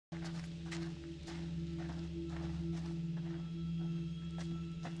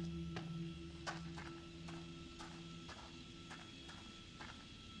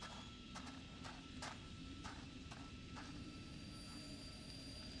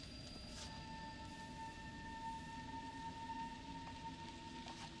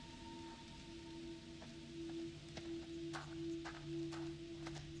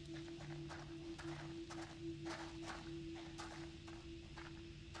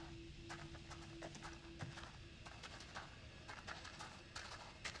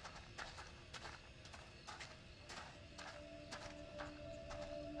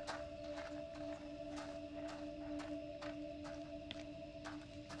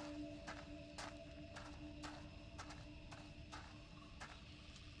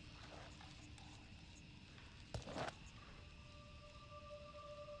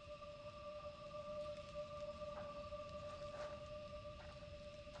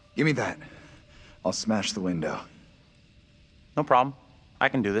Give me that. I'll smash the window. No problem. I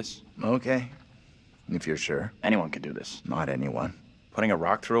can do this. Okay. If you're sure. Anyone can do this. Not anyone. Putting a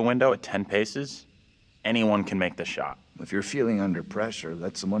rock through a window at 10 paces? Anyone can make the shot. If you're feeling under pressure,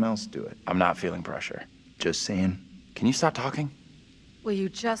 let someone else do it. I'm not feeling pressure. Just saying. Can you stop talking? Will you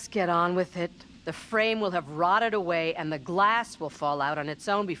just get on with it? The frame will have rotted away and the glass will fall out on its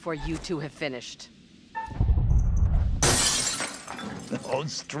own before you two have finished. Oh,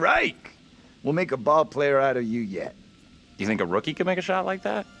 strike! We'll make a ball player out of you yet. Do you think a rookie could make a shot like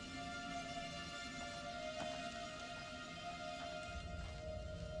that?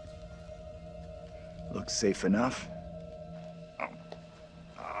 Looks safe enough.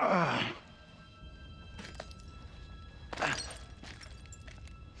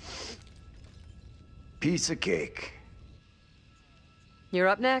 Piece of cake. You're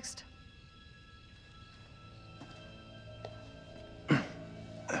up next.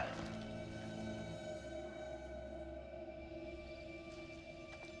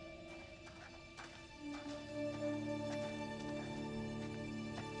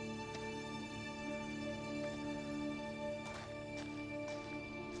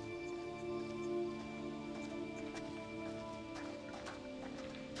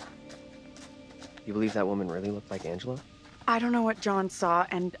 You believe that woman really looked like Angela? I don't know what John saw,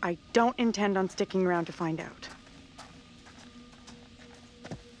 and I don't intend on sticking around to find out.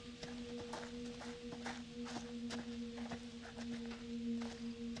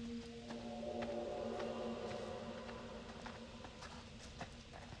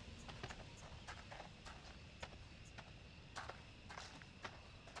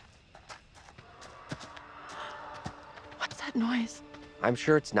 What's that noise? I'm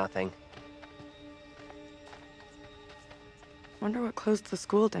sure it's nothing. Wonder what closed the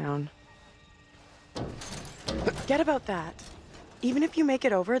school down. Forget about that. Even if you make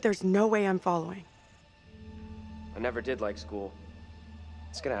it over, there's no way I'm following. I never did like school.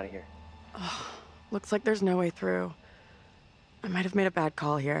 Let's get out of here. Looks like there's no way through. I might have made a bad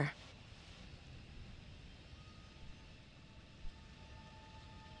call here.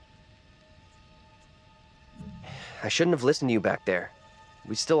 I shouldn't have listened to you back there.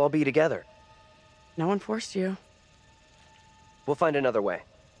 We'd still all be together. No one forced you. We'll find another way.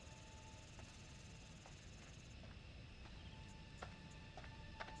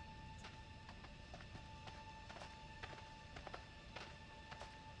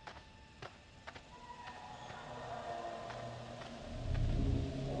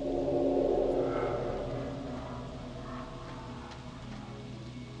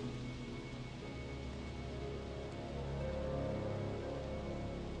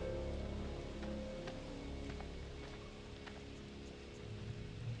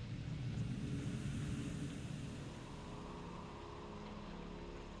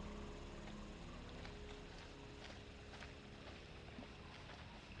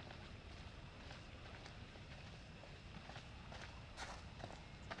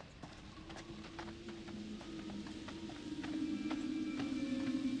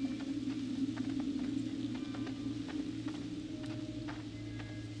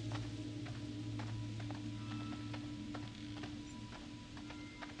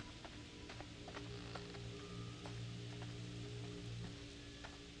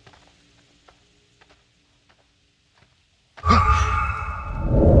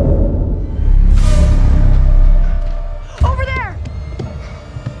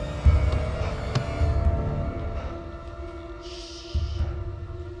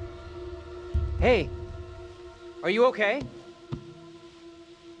 Hey, are you okay?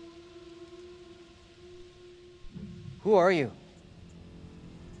 Who are you?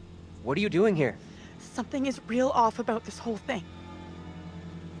 What are you doing here? Something is real off about this whole thing.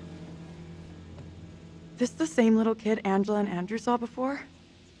 This the same little kid Angela and Andrew saw before?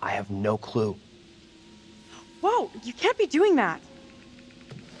 I have no clue. Whoa, you can't be doing that.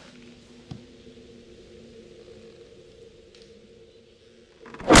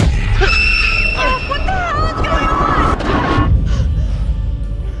 What the hell is going on?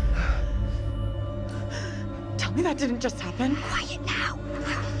 Tell me that didn't just happen. Quiet now.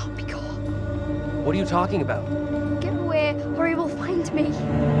 I will not be caught. What are you talking about? Get away, or he will find me.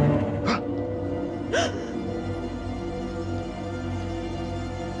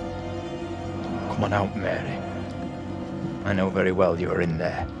 Come on out, Mary. I know very well you're in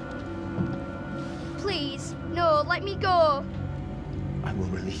there. Please, no, let me go. I will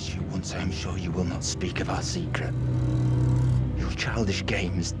release you once I am sure you will not speak of our secret. Your childish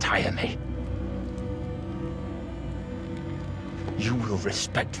games tire me. You will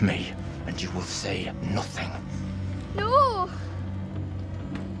respect me, and you will say nothing. No.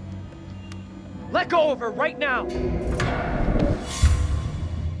 Let go of her right now!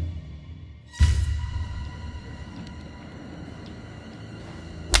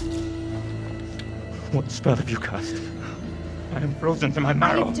 What spell have you cast? I am frozen to my I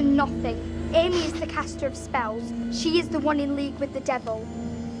marrow. have done nothing. Amy is the caster of spells. She is the one in league with the devil.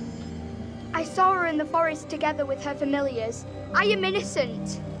 I saw her in the forest together with her familiars. I am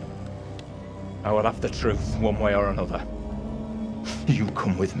innocent. I will have the truth one way or another. You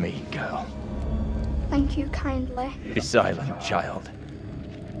come with me, girl. Thank you kindly. Be silent, child.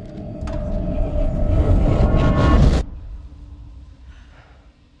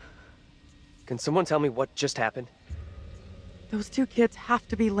 Can someone tell me what just happened? Those two kids have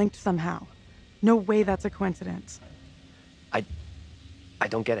to be linked somehow. No way that's a coincidence. I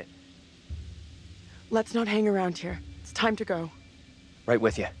don't get it. Let's not hang around here. It's time to go. Right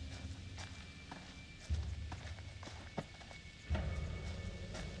with you.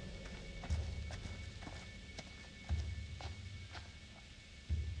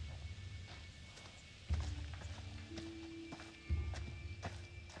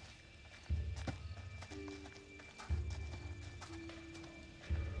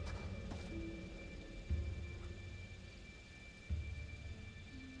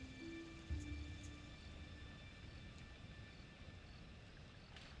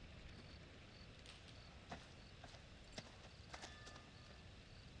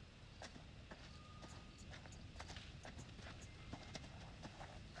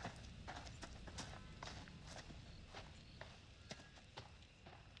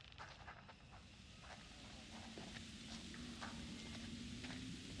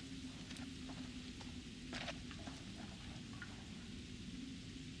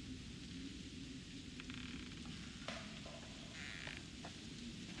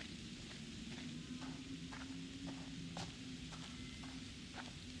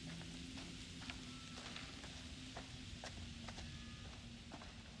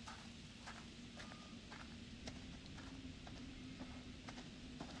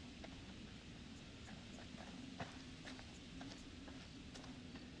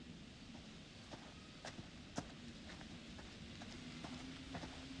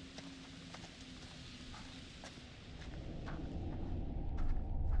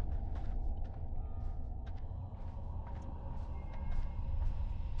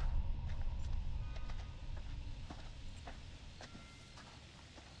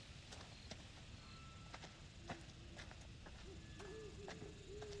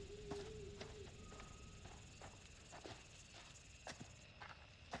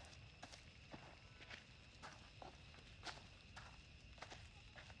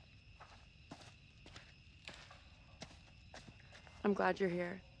 I'm glad you're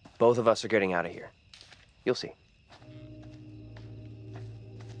here. Both of us are getting out of here. You'll see.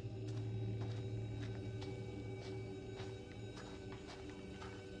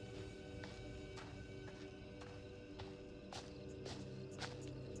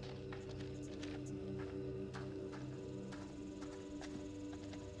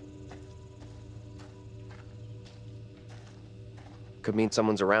 Could mean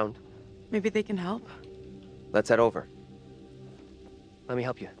someone's around. Maybe they can help? Let's head over. Let me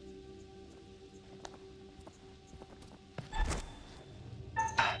help you.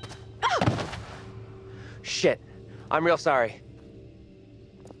 Shit. I'm real sorry.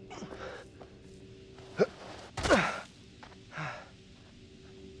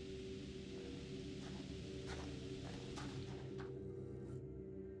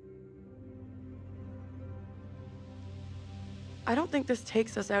 I don't think this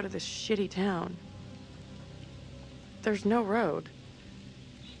takes us out of this shitty town. There's no road.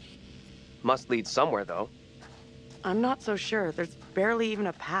 Must lead somewhere, though. I'm not so sure. There's barely even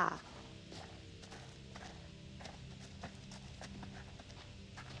a path.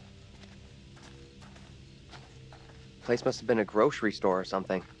 Place must have been a grocery store or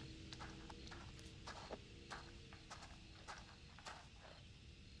something.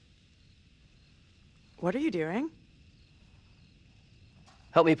 What are you doing?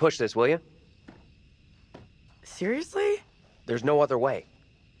 Help me push this, will you? Seriously? There's no other way.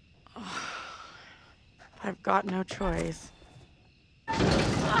 I've got no choice.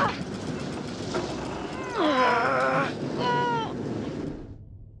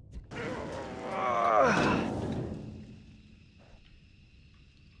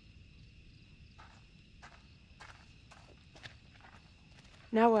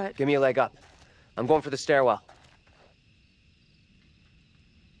 Now what? Give me a leg up. I'm going for the stairwell.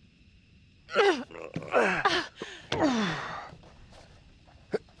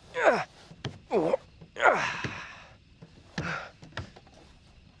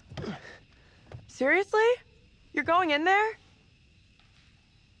 Seriously? You're going in there?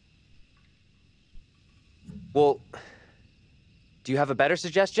 Well, do you have a better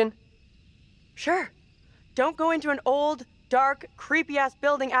suggestion? Sure. Don't go into an old, dark, creepy-ass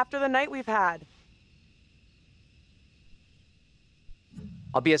building after the night we've had.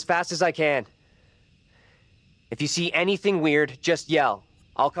 I'll be as fast as I can. If you see anything weird, just yell.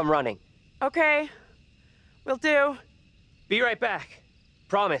 I'll come running. Okay. Will do. Be right back.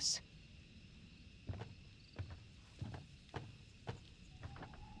 Promise.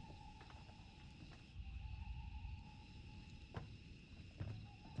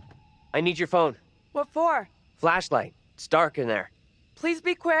 I need your phone. What for? Flashlight. It's dark in there. Please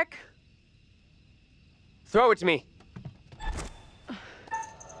be quick. Throw it to me.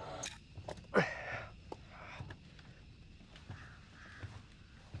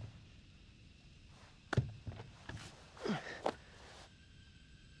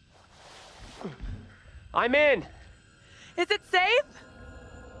 I'm in. Is it safe?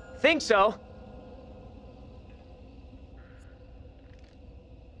 Think so.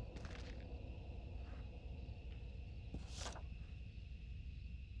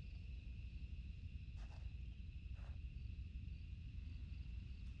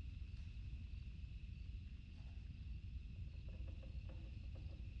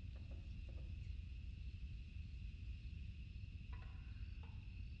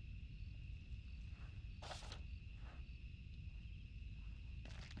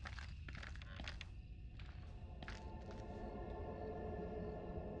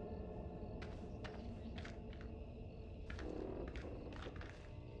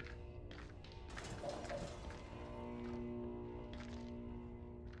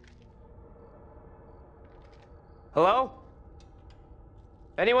 Hello?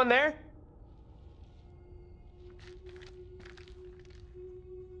 Anyone there?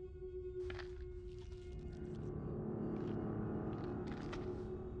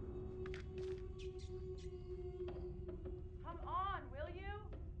 Come on, will you?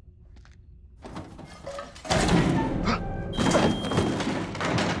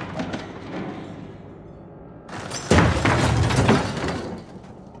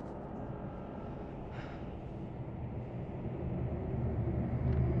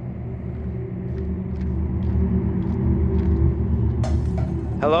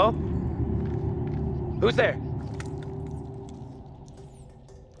 Hello? Who's there?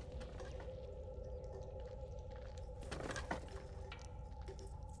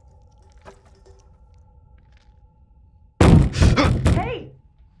 Hey!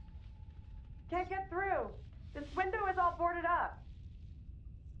 Can't get through. This window is all boarded up.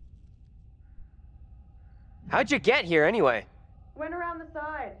 How'd you get here anyway? Went around the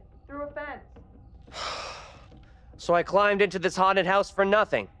side, through a fence. So I climbed into this haunted house for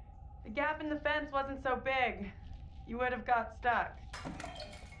nothing. The gap in the fence wasn't so big. You would have got stuck.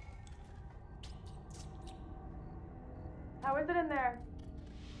 How is it in there?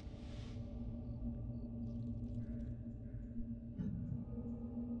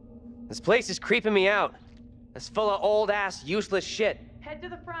 This place is creeping me out. It's full of old-ass, useless shit. Head to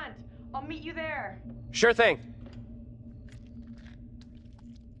the front. I'll meet you there. Sure thing.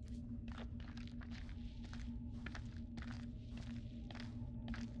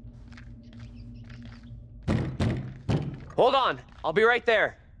 Hold on. I'll be right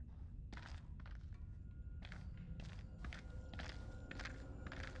there.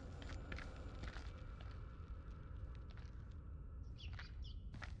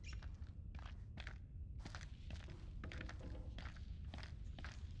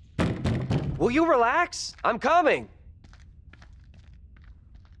 Will you relax? I'm coming.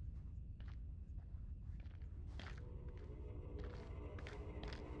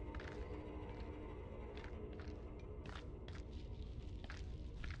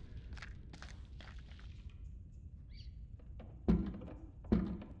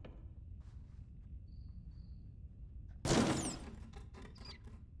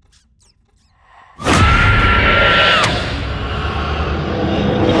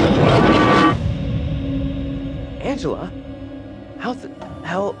 Angela? How the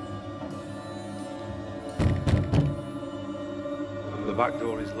hell? The back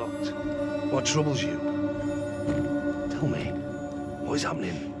door is locked. What troubles you? Tell me, what is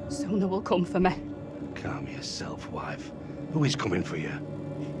happening? Soon they will come for me. Calm yourself, wife. Who is coming for you?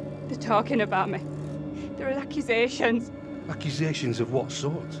 They're talking about me. There are accusations. Accusations of what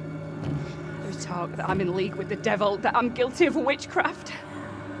sort? There's talk that I'm in league with the devil, that I'm guilty of witchcraft.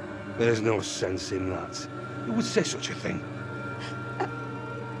 There's no sense in that. Who would say such a thing?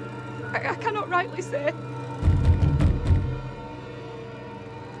 I cannot rightly say.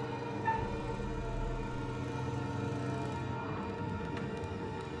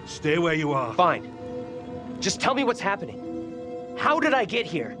 Stay where you are. Fine. Just tell me what's happening. How did I get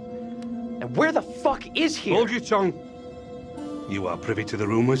here? And where the fuck is here? Hold your tongue. You are privy to the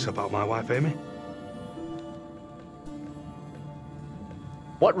rumors about my wife, Amy?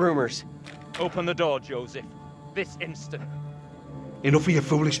 What rumors? Open the door, Joseph. This instant. Enough of your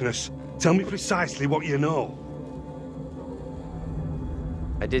foolishness. Tell me precisely what you know.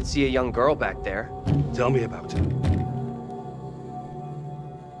 I did see a young girl back there. Tell me about her.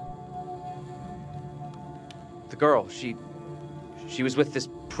 The girl, she was with this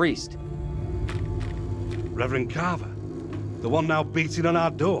priest. Reverend Carver? The one now beating on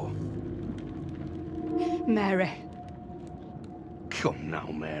our door? Mary. Come now,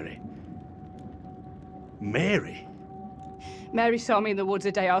 Mary. Mary? Mary saw me in the woods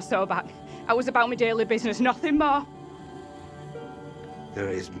a day or so back. I was about my daily business, nothing more. There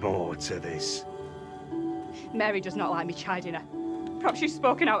is more to this. Mary does not like me chiding her. Perhaps she's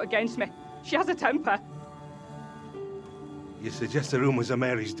spoken out against me. She has a temper. You suggest the rumors are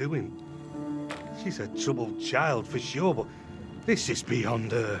Mary's doing? She's a troubled child for sure, but this is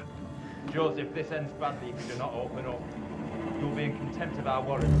beyond her. Joseph, this ends badly if you do not open up. You'll be in contempt of our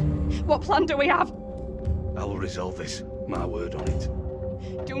warrant. What plan do we have? I will resolve this. My word on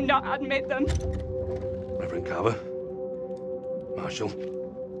it. Do not admit them. Reverend Carver. Marshal.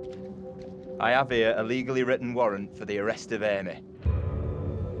 I have here a legally written warrant for the arrest of Amy.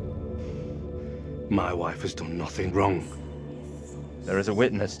 My wife has done nothing wrong. There is a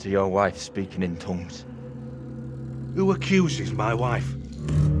witness to your wife speaking in tongues. Who accuses my wife?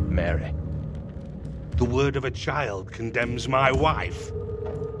 Mary. The word of a child condemns my wife.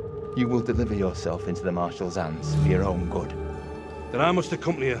 You will deliver yourself into the Marshal's hands for your own good. Then I must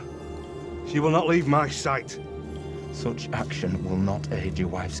accompany her. She will not leave my sight. Such action will not aid your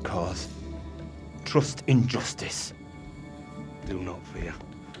wife's cause. Trust in justice. Do not fear.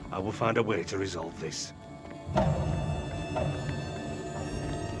 I will find a way to resolve this.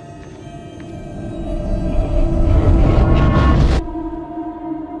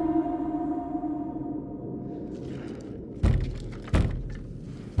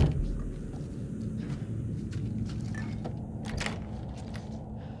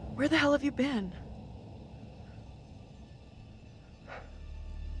 Where the hell have you been?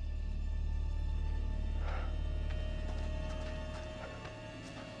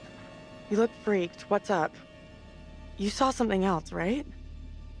 You look freaked. What's up? You saw something else, right?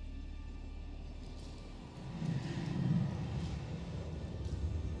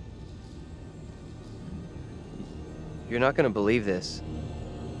 You're not gonna believe this,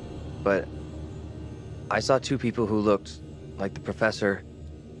 but I saw two people who looked like the professor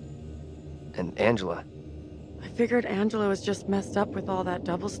and Angela. I figured Angela was just messed up with all that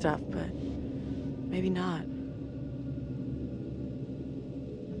double stuff, but maybe not.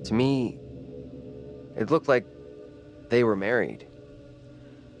 To me, it looked like they were married.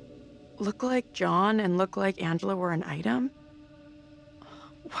 Look like John and look like Angela were an item?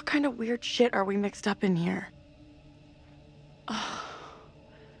 What kind of weird shit are we mixed up in here?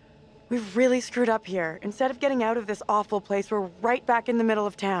 We've really screwed up here. Instead of getting out of this awful place, we're right back in the middle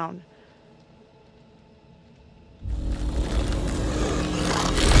of town.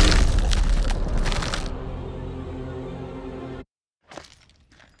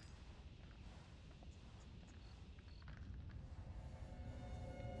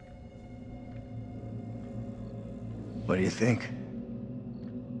 What do you think?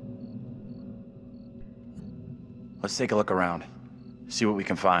 Let's take a look around. See what we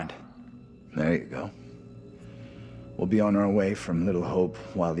can find. There you go. We'll be on our way from Little Hope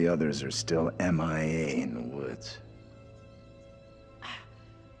while the others are still MIA in the woods.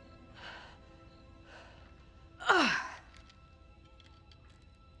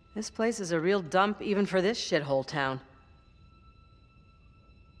 This place is a real dump even for this shithole town.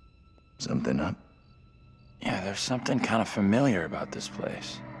 Something up? Yeah, there's something kind of familiar about this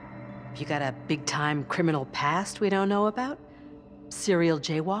place. You got a big-time criminal past we don't know about? Serial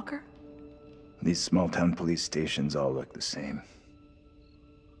jaywalker? These small-town police stations all look the same.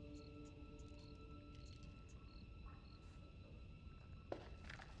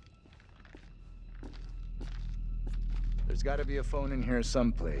 There's gotta be a phone in here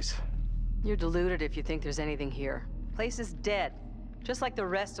someplace. You're deluded if you think there's anything here. Place is dead, just like the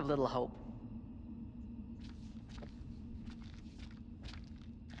rest of Little Hope.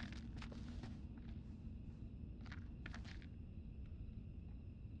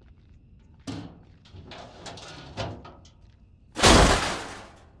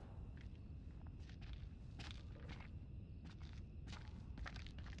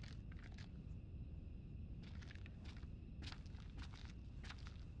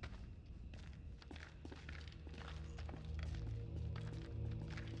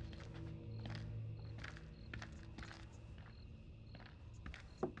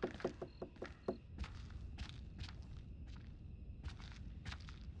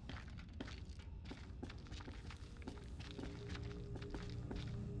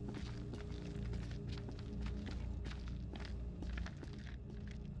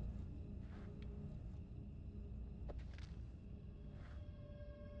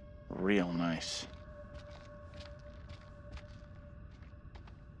 real nice.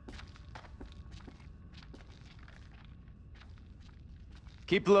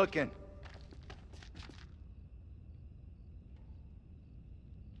 Keep looking.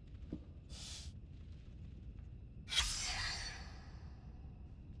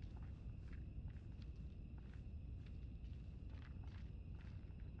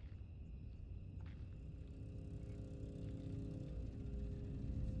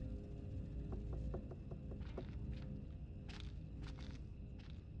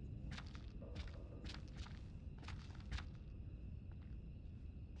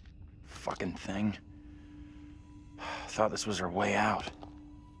 Fucking thing. Thought this was her way out.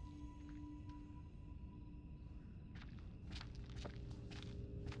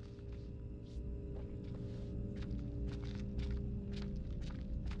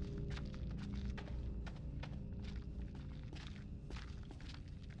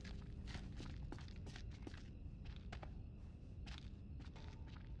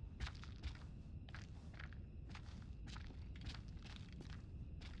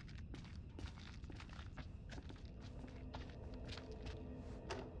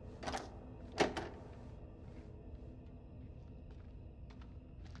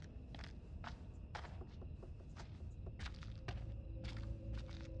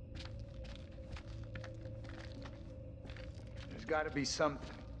 There's gotta be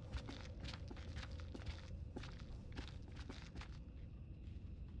something.